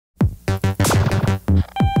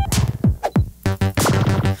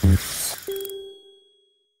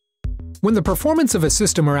When the performance of a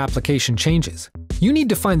system or application changes, you need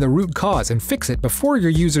to find the root cause and fix it before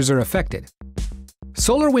your users are affected.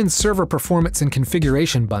 SolarWinds Server Performance and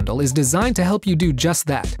Configuration Bundle is designed to help you do just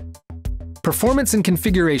that. Performance and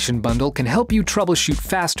Configuration Bundle can help you troubleshoot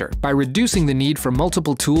faster by reducing the need for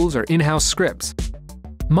multiple tools or in-house scripts.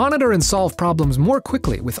 Monitor and solve problems more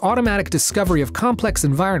quickly with automatic discovery of complex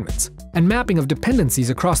environments and mapping of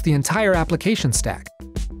dependencies across the entire application stack.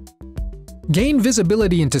 Gain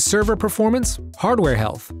visibility into server performance, hardware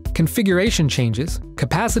health, configuration changes,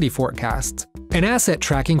 capacity forecasts, and asset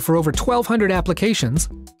tracking for over 1,200 applications,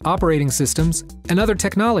 operating systems, and other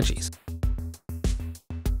technologies.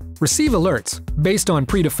 Receive alerts based on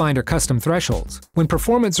predefined or custom thresholds when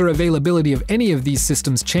performance or availability of any of these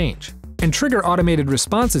systems change, and trigger automated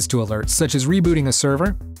responses to alerts such as rebooting a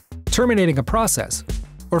server, terminating a process,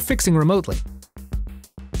 or fixing remotely.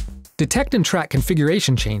 Detect and track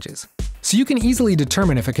configuration changes, so you can easily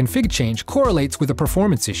determine if a config change correlates with a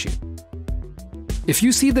performance issue. If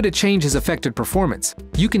you see that a change has affected performance,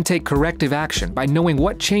 you can take corrective action by knowing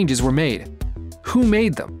what changes were made, who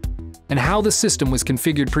made them, and how the system was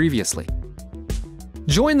configured previously.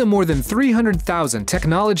 Join the more than 300,000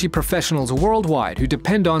 technology professionals worldwide who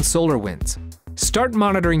depend on SolarWinds. Start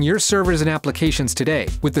monitoring your servers and applications today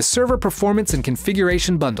with the Server Performance and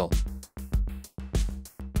Configuration Bundle.